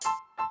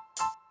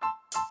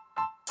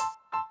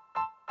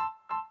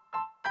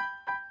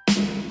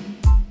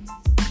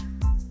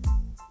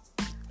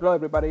Hello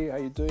everybody, how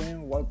you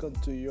doing? Welcome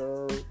to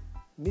your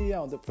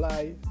Media on the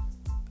Fly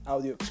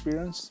audio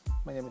experience.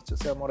 My name is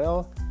Jose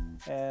Morel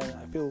and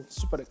I feel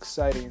super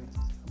excited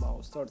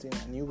about starting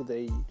a new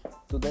day.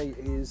 Today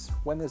is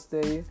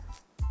Wednesday,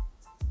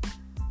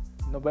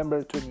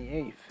 November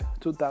 28th,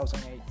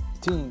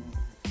 2018.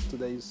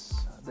 Today's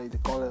they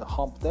call it a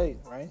hump day,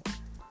 right?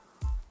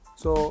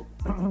 So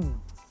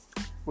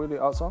really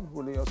awesome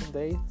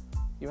day,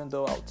 even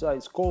though outside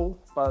is cold,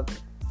 but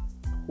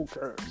who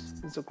cares?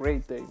 It's a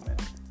great day, man.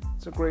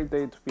 It's a great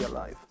day to be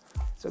alive.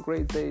 It's a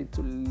great day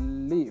to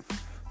live.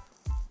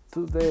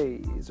 Today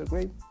is a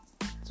great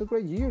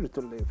year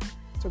to live.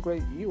 It's a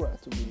great era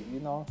to be. You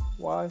know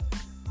why?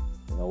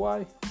 You know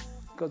why?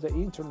 Because the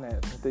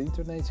internet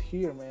is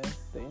here, man.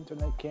 The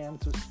internet came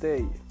to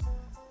stay,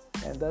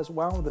 and that's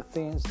one of the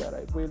things that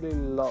I really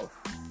love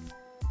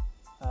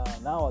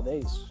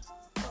nowadays.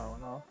 I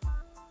don't know.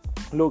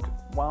 Look,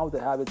 one of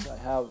the habits I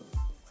have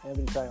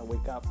every time I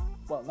wake up.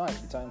 Well, not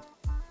every time.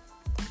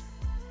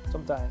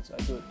 Sometimes I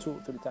do it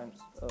 2-3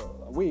 times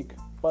a week,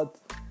 but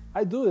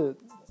I do it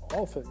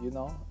often, you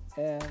know.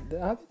 And the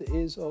habit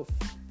is of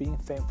being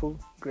thankful,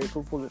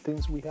 grateful for the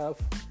things we have,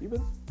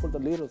 even for the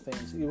little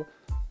things, even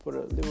for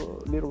the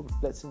little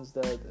blessings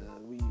that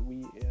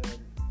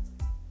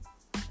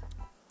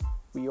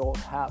we all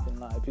have in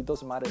life. It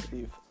doesn't matter if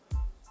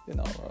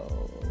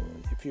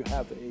if you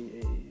have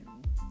a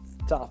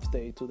tough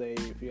day today,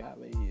 if you have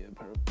a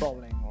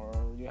problem, or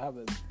you have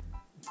a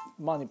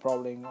money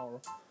problem, or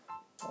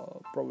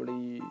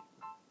probably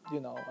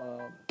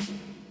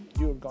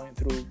you're going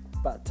through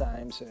bad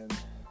times and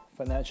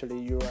financially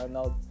you are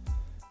not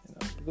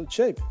in good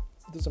shape.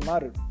 It doesn't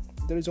matter.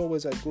 There is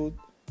always a good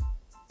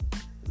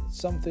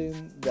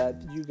something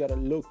that you gotta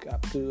look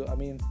up to. I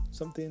mean,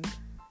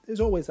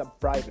 there's always a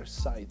brighter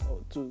side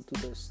to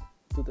the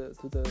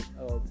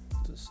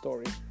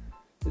story.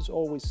 There's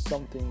always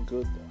something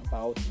good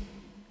about,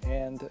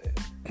 and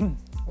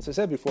as I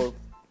said before,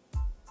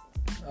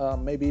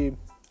 maybe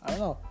I don't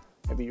know.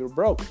 Maybe you're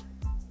broke.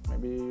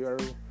 Maybe you're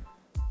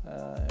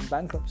in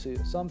bankruptcy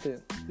or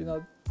something.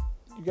 You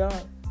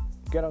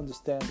gotta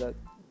understand that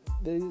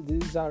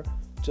these are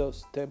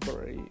just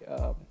temporary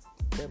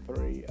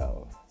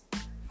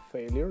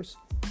failures,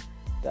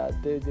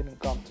 that they didn't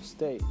come to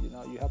stay.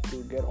 You have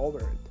to get over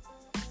it.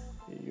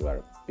 You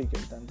are bigger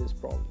than these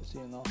problems.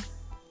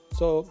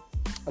 So,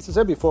 as I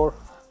said before,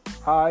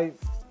 I'm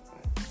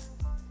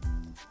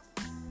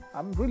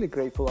really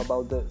grateful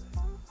about the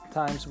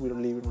times we're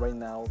living right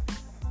now.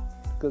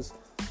 Because,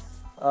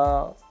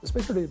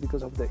 especially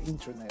because of the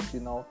internet,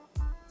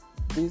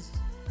 this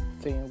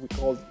thing we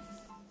call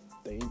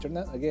the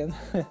internet again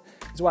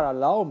is what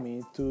allowed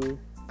me to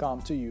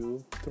come to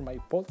you through my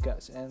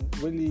podcast and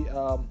really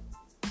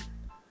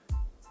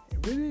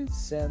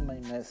send my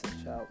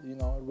message out.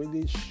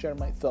 Really share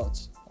my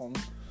thoughts on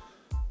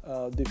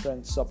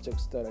different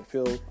subjects that I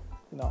feel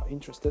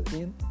interested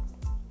in.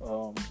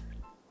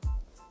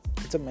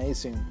 It's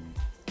amazing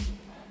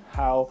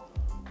how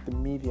the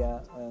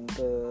media and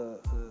the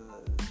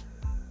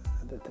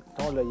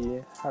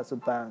technology has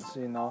advanced. I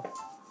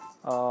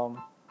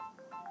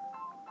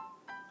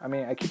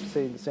mean, I keep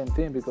saying the same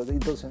thing because it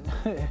doesn't.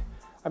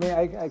 I mean,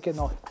 I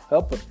cannot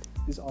help it.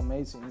 It's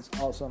amazing. It's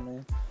awesome.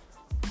 And,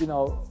 we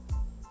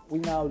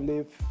now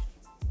live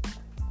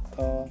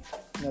in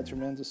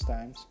tremendous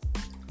times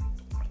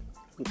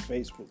with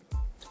Facebook,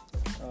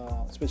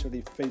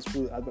 especially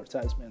Facebook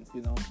advertisement.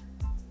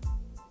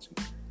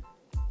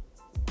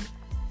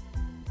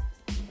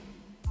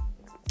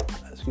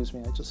 Excuse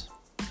me, I just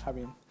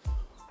having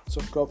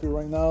some coffee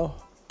right now.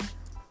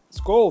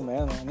 It's cold,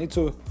 man. I need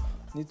to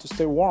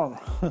stay warm.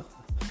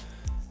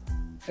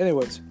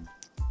 Anyways,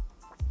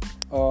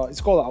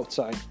 it's cold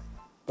outside,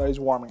 but it's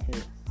warm in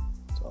here,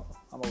 so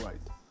I'm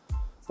alright.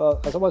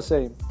 But as I was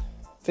saying,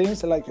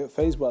 things like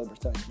Facebook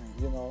advertisement,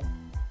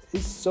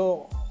 it's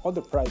so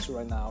underpriced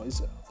right now.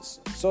 It's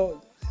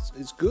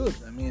good.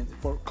 I mean,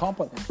 for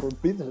companies, for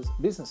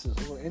businesses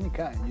of any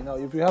kind.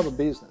 If you have a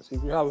business,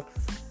 if you have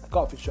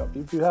coffee shop,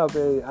 if you have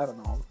an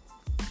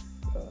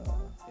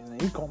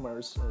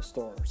e-commerce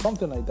store,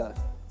 something like that,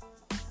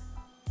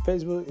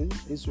 Facebook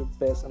is your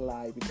best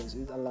ally because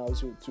it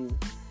allows you to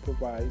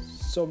provide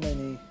so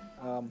many.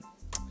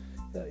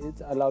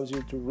 It allows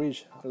you to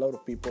reach a lot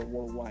of people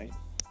worldwide.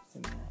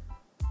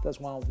 That's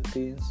one of the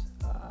things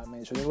I'm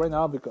mentioning right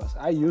now because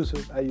I use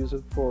it. I use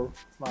it for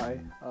my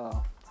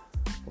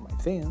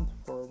thing,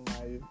 for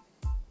my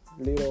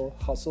little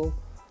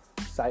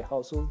side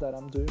hustle that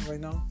I'm doing right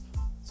now.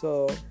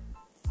 So.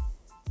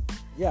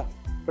 Yeah,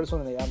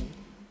 personally, I'm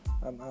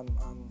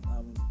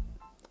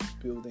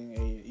building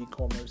a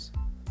e-commerce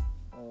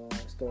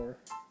store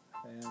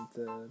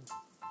and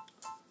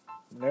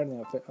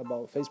learning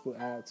about Facebook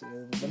ads.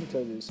 And let me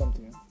tell you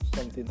something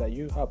that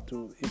you have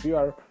to, if you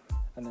are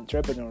an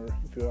entrepreneur,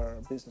 if you are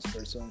a business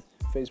person,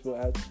 Facebook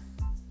ads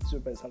is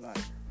your best ally.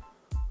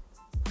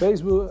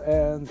 Facebook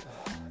and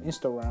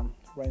Instagram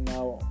right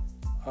now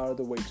are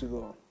the way to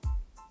go.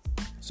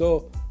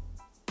 So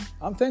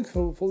I'm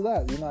thankful for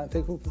that. I'm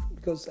thankful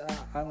because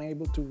I'm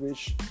able to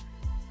reach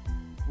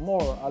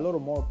a lot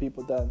of more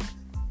people than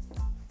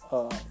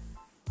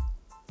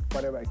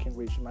whatever I can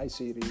reach in my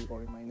city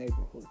or in my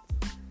neighborhood.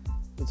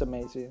 It's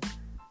amazing.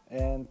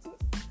 And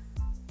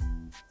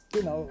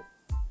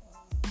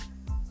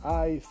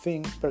I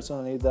think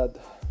personally that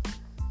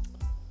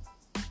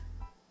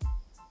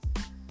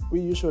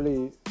we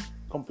usually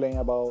complain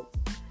about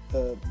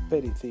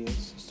petty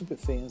things, stupid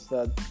things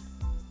that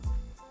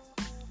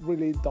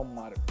really don't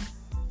matter.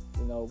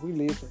 We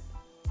live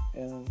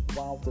in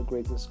one of the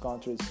greatest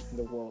countries in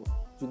the world,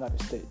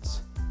 United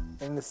States.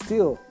 And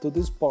still, to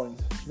this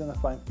point, you're gonna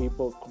find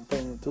people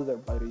complaining to their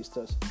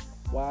baristas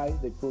why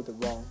they put the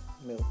wrong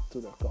milk to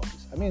their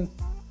coffees. I mean,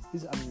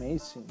 it's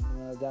amazing,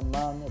 the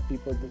amount of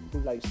people who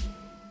like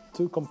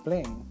to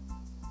complain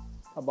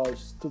about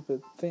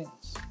stupid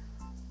things.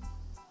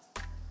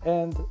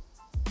 And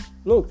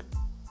look,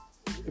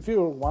 if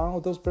you're one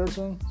of those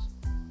persons,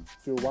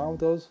 you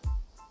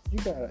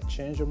gotta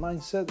change your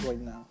mindset right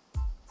now.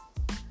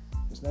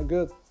 It's not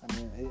good. I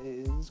mean,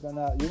 it's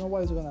gonna,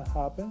 what is gonna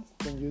happen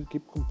when you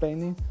keep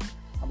complaining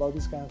about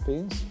these kind of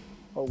things,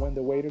 or when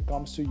the waiter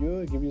comes to you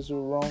and gives you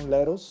the wrong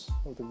lettuce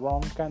or the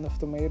wrong kind of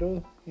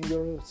tomato in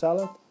your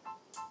salad,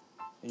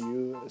 and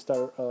you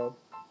start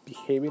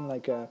behaving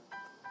like a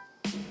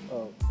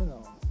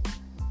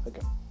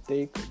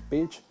dick or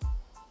bitch.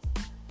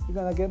 You're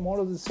gonna get more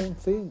of the same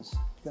things.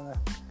 You're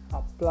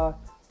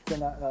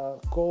gonna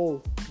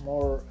call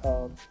more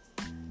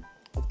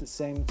of the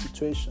same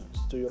situations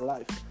to your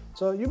life.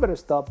 So you better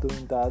stop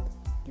doing that.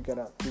 You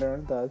gotta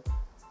learn that.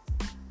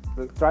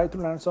 Try to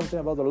learn something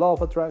about the law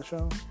of attraction,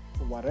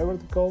 or whatever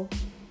it's called.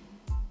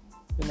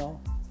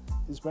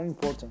 It's very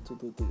important to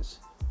do this.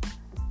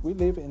 We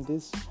live in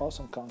this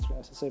awesome country,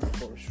 as I said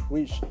before,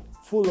 rich,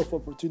 full of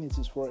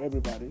opportunities for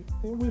everybody.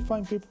 And we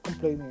find people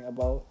complaining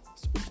about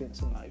stupid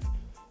things in life.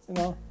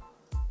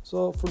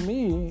 So for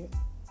me,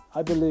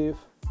 I believe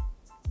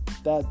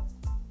that,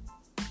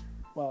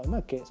 well, in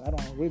my case, I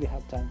don't really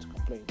have time to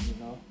complain.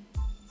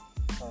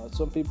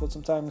 Some people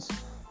sometimes,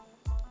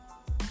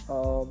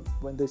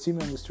 when they see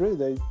me on the street,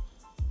 they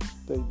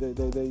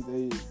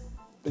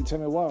tell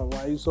me, "Wow,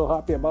 why are you so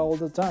happy about all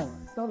the time?"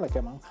 It's not like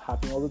I'm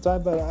happy all the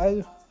time, but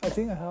I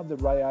think I have the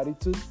right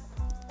attitude.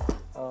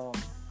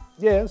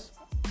 Yes,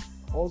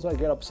 also I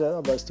get upset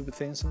about stupid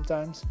things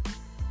sometimes,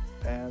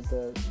 and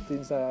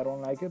things that I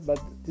don't like it.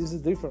 But this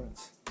is the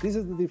difference.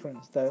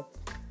 The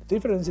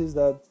difference is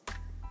that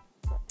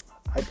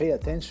I pay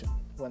attention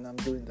when I'm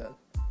doing that.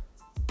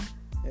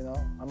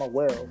 I'm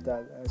aware of that.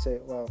 And I say,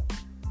 well,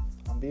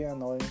 I'm being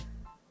annoying.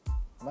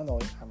 I'm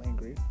annoyed. I'm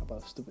angry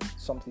about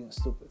something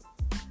stupid.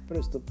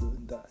 Very stupid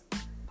in that.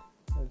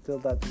 I tell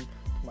that to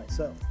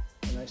myself,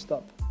 and I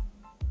stop.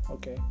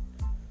 Okay.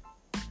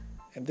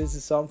 And this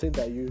is something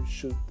that you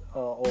should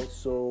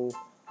also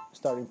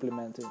start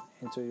implementing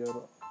into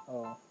your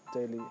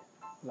daily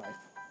life,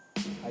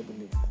 I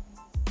believe.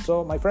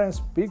 So, my friends,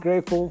 be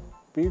grateful.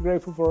 Be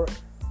grateful for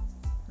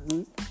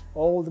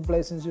all the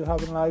blessings you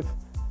have in life.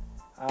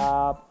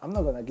 I'm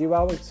not gonna give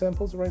out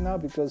examples right now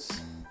because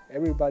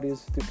everybody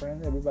is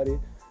different. Everybody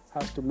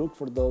has to look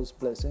for those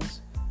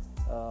blessings.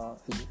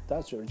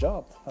 That's your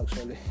job,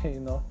 actually.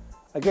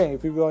 Again,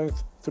 if you're going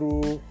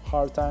through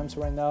hard times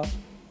right now,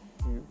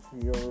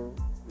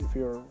 if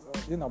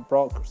you're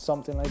broke or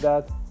something like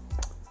that,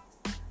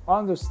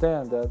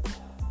 understand that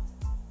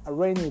a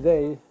rainy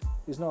day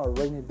is not a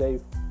rainy day.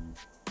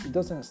 It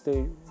doesn't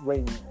stay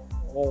rainy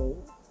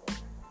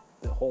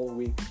the whole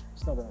week.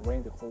 It's not gonna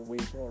rain the whole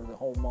week or the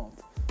whole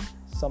month.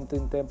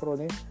 Something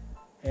temporary,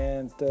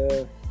 and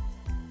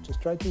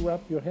just try to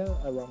wrap your head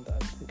around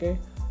that. Okay,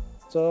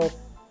 so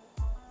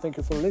thank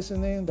you for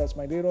listening. That's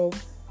my little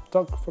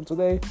talk for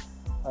today.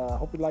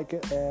 Hope you like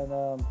it,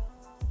 and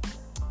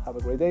have a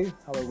great day,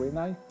 have a great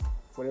night,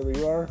 wherever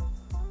you are,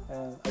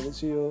 and I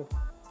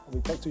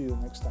will talk to you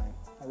next time.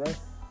 All right,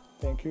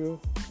 thank you,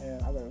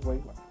 and have a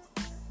great one.